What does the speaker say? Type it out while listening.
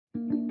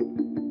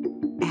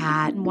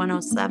at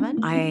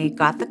 1:07. I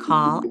got the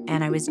call,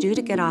 and I was due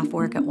to get off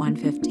work at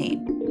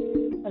 1:15.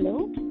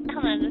 Hello?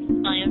 Hello, this is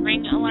Malia.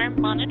 Ring alarm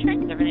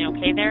monitoring. Is everything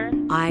okay there?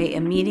 I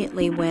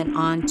immediately went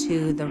on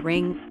to the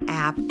Ring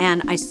app,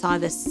 and I saw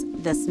this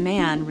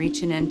man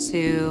reaching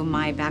into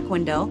my back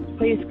window.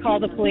 Please call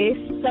the police.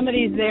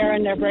 Somebody's there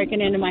and they're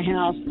breaking into my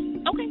house.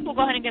 Okay, we'll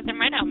go ahead and get them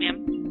right out,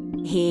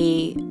 ma'am.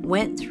 He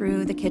went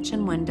through the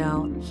kitchen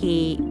window.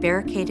 He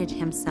barricaded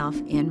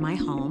himself in my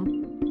home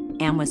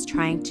and was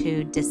trying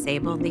to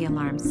disable the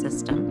alarm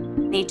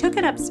system. He took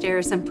it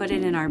upstairs and put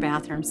it in our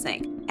bathroom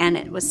sink, and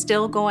it was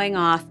still going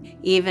off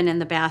even in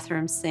the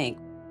bathroom sink.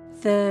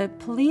 The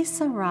police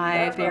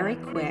arrived very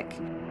quick. Keep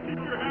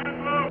your hands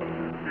low.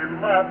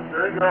 Keep left.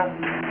 There you go.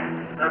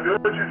 Now do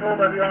what you're told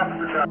by the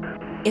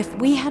officer. If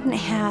we hadn't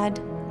had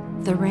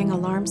the Ring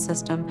alarm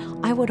system,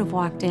 I would have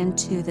walked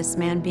into this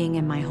man being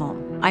in my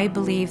home. I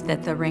believe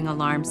that the Ring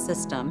alarm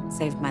system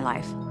saved my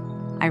life.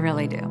 I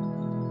really do.